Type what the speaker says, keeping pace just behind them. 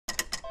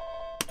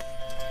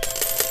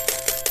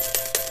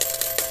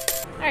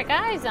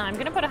Alright guys, I'm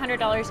going to put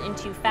 $100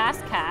 into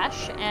Fast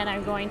Cash, and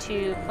I'm going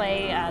to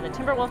play the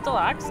Timberwolf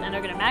Deluxe, and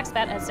I'm going to max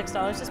bet at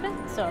 $6 to spin.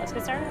 So let's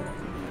get started.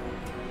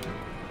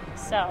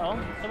 So,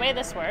 the way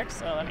this works,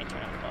 so let me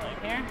turn on the volume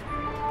here.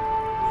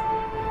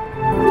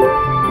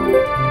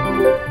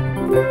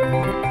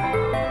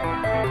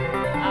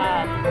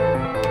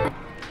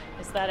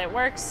 Is that it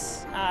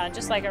works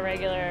just like a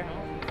regular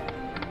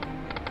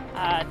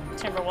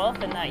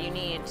Timberwolf, in that you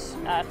need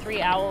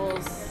 3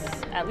 owls,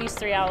 at least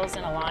 3 owls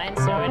in a line,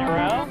 so in a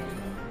row.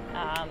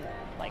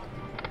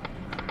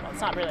 Well,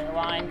 it's not really a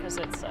line because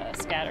it's a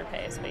scatter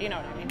pace, but you know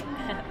what I mean.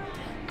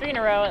 3 in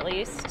a row at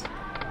least.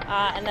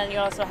 And then you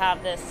also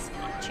have this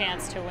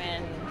chance to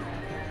win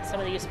some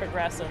of these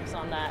progressives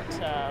on that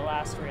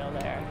last reel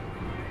there.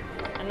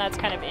 And that's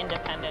kind of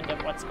independent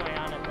of what's going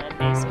on in the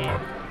base game.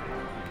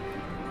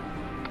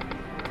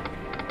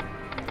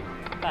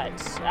 But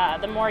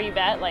the more you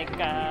bet, like,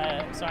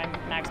 so I'm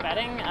max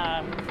betting,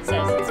 it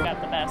says it's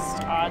got the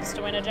best odds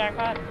to win a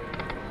jackpot.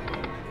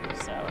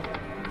 So,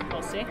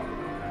 we'll see.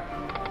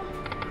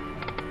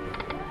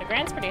 The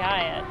grand's pretty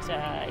high at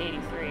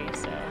 83,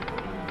 so.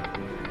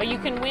 But you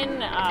can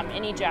win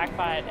any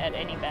jackpot at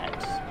any bet,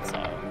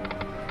 so,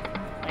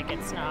 like,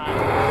 it's not.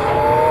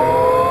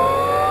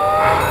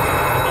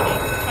 Maybe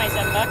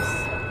 27 bucks.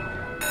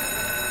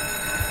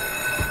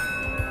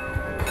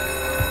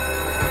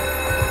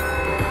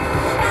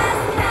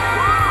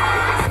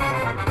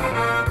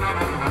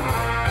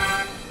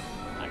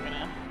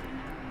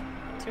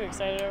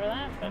 Excited over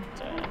that, but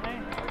hey,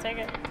 I'll take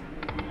it.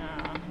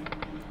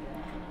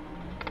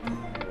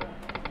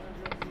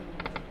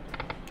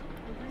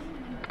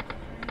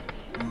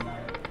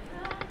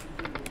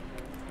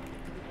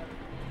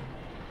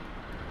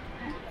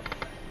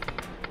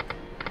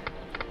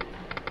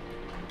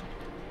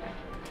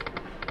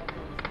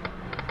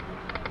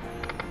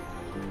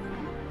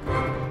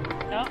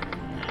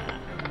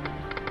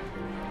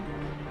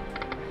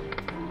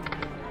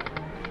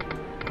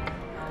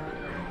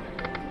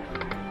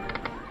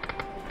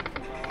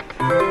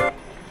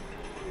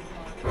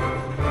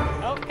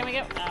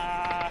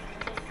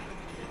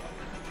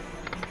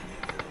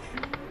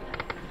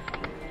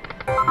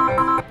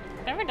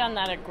 Done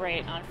that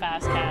great on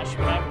Fast Cash,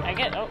 but I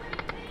get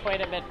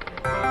quite a bit.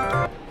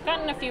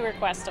 Gotten a few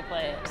requests to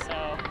play it,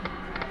 so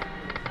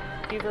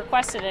if you've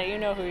requested it, you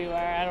know who you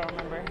are. I don't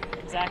remember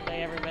exactly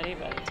everybody,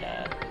 but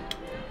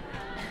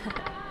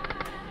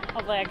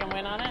hopefully I can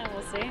win on it.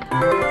 We'll see.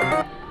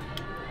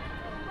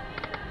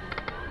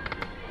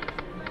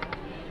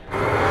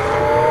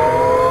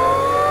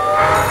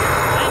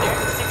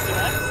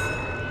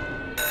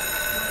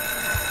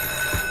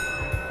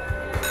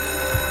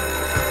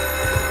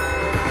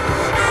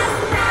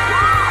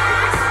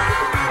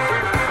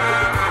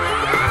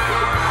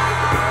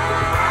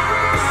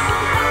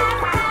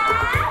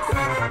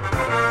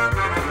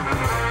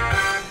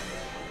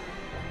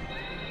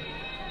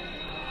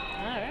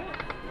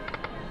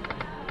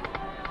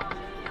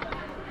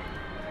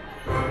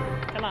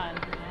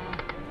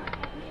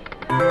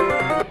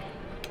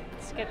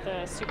 Let's get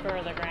the super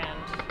or the grand.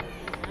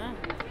 Huh?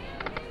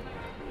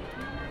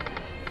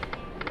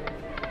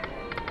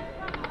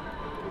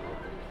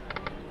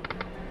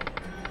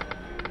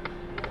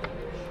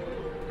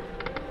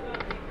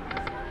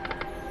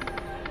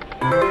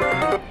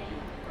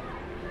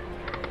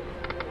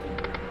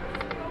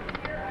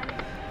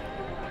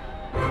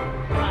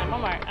 Come on,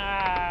 one more.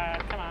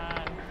 Come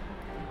on.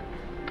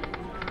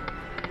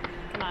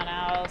 Come on,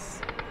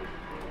 owls.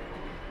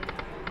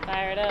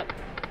 Fire it up.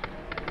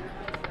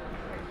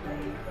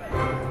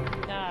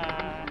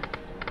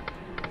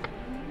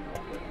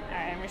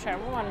 Alright, I'm gonna try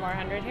one more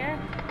 100 here.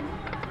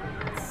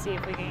 Let's see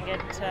if we can get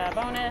a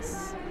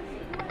bonus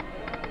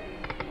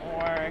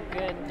or a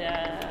good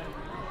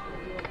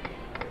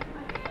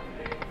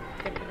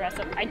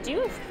progressive. I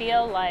do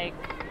feel like,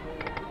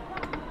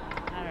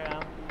 I don't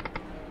know.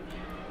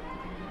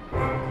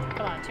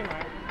 Come on, 2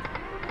 more.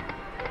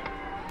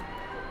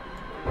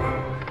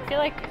 I feel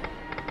like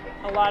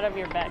a lot of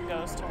your bet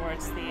goes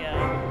towards the,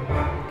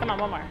 come on,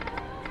 one more.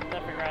 The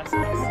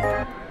progressives.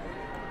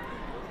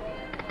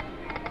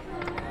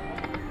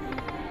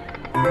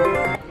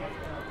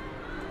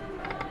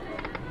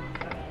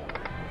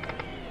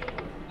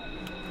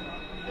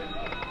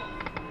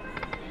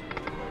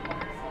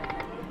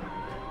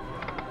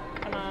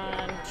 Come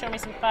on, show me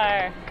some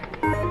fire.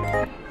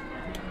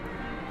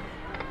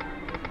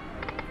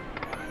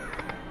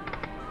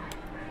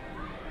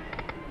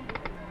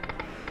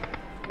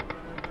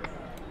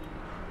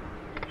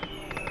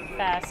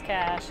 Fast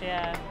cash,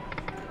 yeah.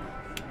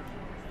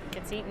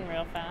 Gets eaten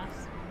real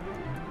fast.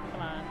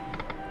 Come on.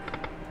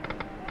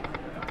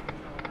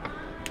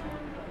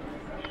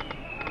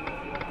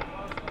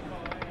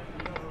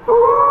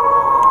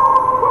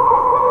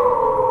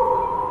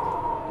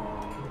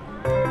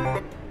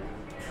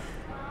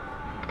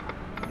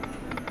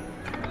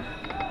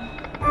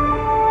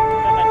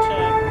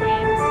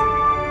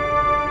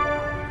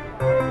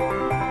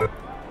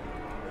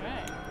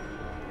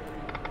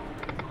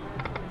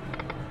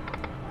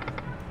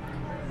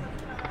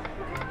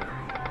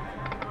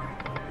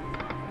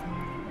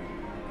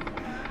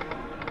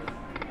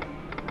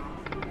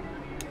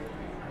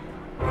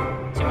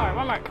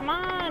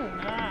 on.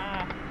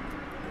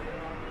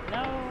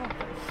 No.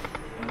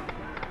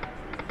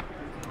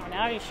 Oh,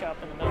 now you show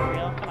up in the middle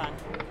reel. Come on.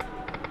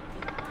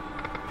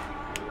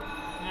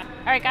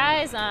 All right,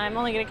 guys, I'm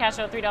only going to cash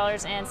out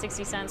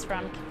 $3.60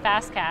 from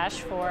Fast Cash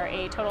for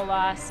a total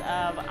loss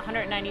of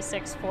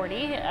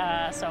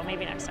 $196.40, so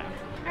maybe next time.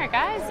 All right,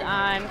 guys,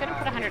 I'm going to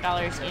put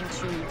 $100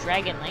 into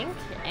Dragon Link,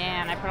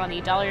 and I put on the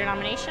 $1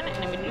 denomination,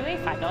 and I'm going to do a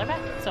 $5 bet.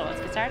 So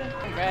let's get started.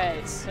 All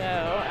right, so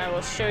I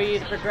will show you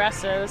the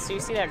progressives. So you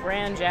see that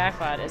grand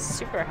jackpot is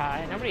super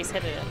high. Nobody's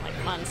hit it in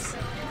like months.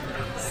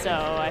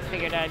 So I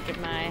figured I'd get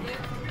my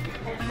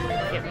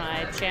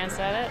chance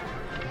at it.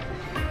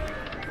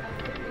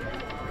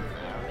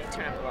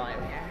 Turn up the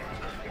volume here.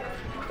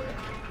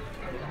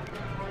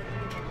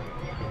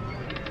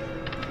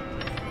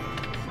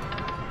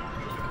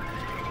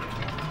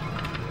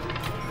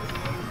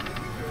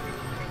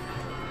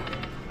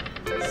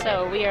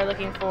 So we are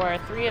looking for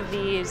 3 of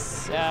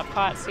these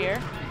pots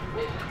here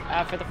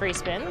for the free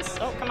spins.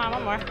 Oh, come on,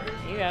 one more.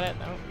 You got it.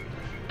 Oh.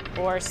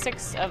 Or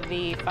 6 of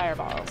the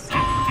fireballs.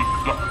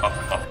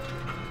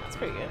 That's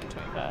pretty good.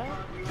 25.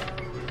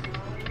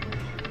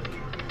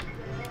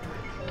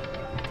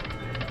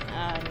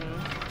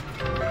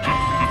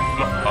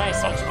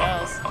 Nice, bunch of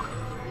bells.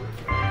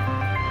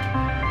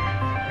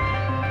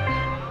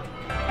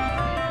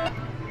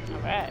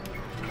 Alright,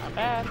 not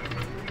bad.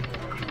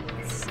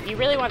 You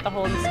really want the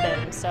hold and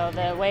spin, so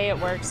the way it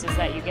works is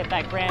that you get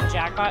that grand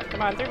jackpot.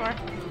 Come on, 3 more.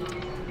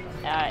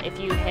 If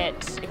you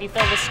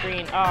fill the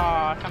screen,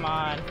 oh, come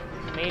on.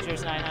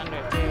 Major's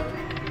 900 too.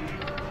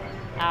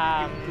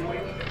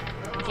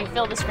 If you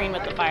fill the screen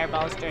with the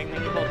fireballs during the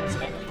hold and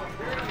spin.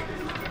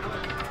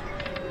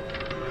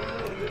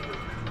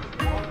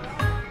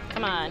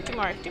 Come on, 2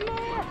 more, 2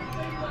 more.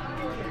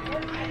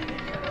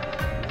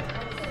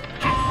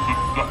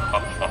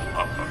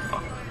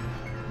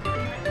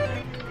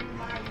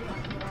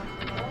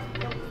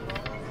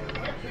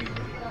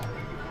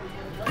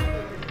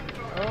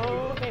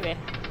 Oh, baby.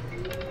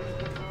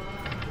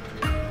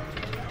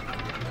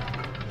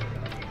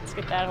 Let's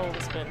get that hold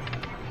and spin.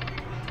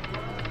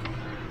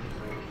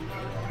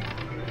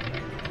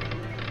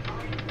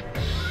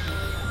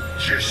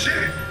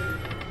 Shit.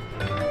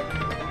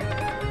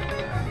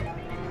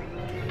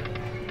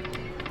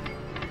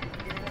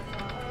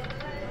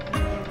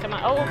 Come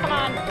on. Oh, come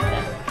on.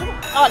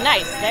 Oh,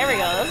 nice. There we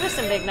go. Those are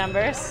some big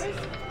numbers.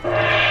 All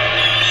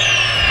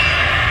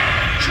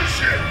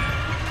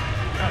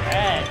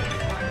right.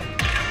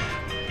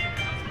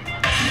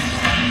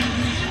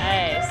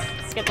 Nice.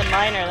 Let's get the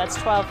minor. That's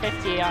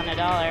 $12.50 on $1.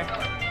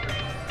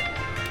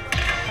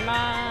 Come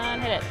on,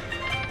 hit it.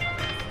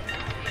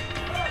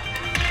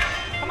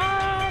 Come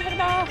on, hit a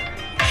ball.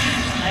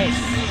 Nice.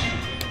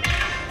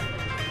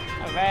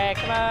 All right,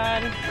 come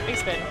on. Big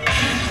spin.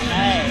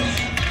 Nice.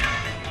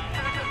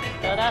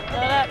 Fill it up, fill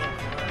it up.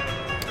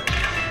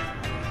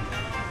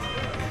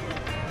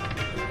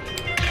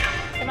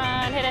 Come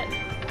on, hit it.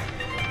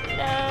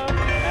 No.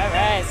 All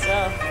right, so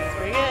that's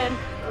pretty good.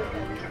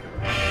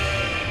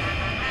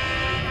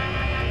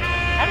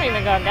 I haven't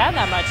even gone down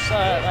that much, so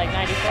like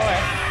 94.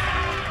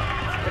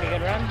 That's a pretty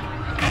good run.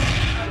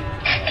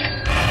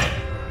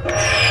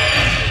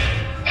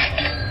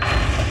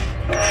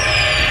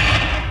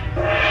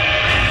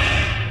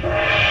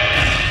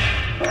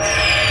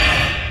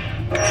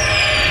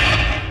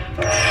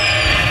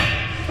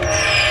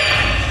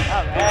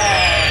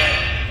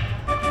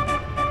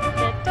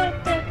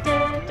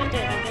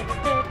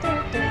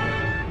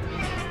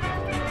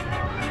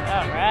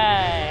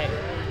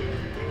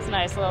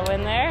 Nice little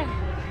win there.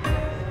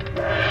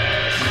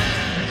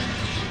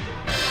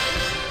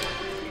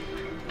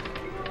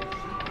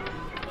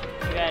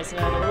 You guys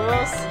know the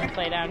rules.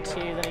 Play down to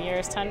the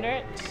nearest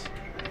 100.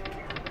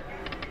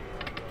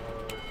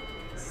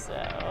 So,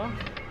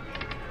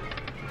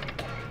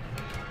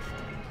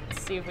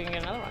 let's see if we can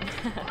get another one.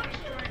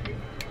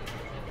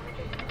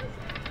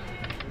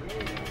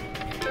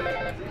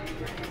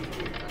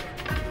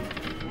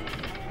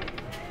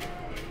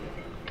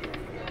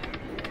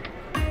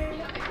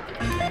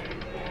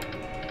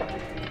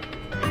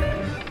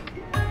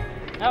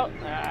 Oh,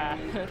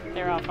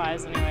 they're all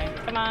 5s anyway.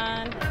 Come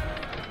on.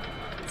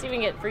 Let's see if we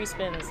can get free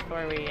spins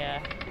before we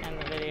end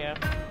the video.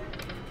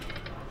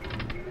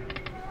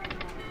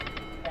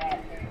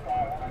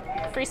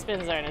 Free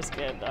spins aren't as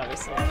good,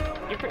 obviously.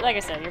 Like I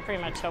said, you're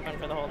pretty much hoping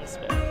for the hold and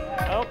spin.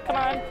 Oh, come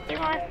on. 3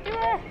 more. 3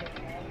 more.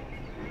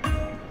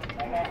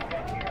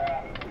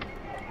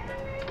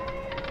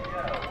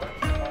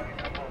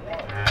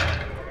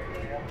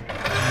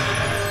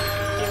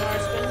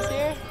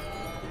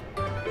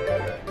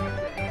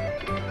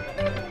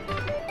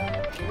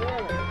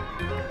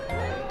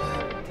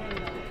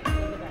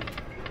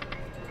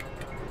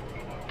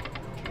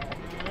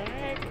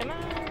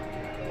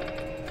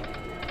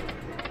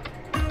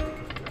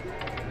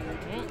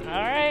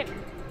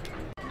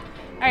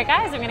 Alright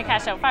guys, I'm going to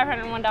cash out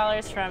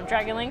 $501 from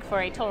Dragon Link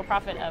for a total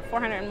profit of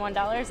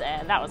 $401,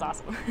 and that was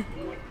awesome.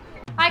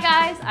 Hi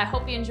guys, I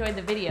hope you enjoyed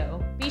the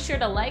video. Be sure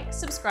to like,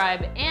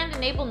 subscribe, and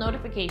enable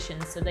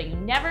notifications so that you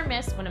never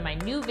miss one of my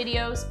new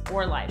videos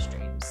or live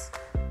streams.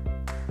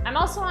 I'm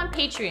also on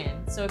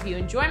Patreon, so if you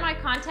enjoy my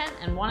content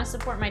and want to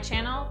support my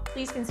channel,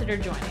 please consider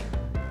joining.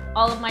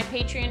 All of my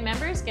Patreon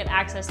members get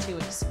access to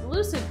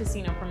exclusive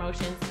casino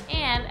promotions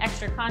and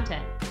extra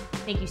content.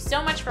 Thank you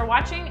so much for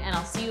watching, and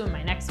I'll see you in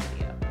my next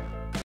video.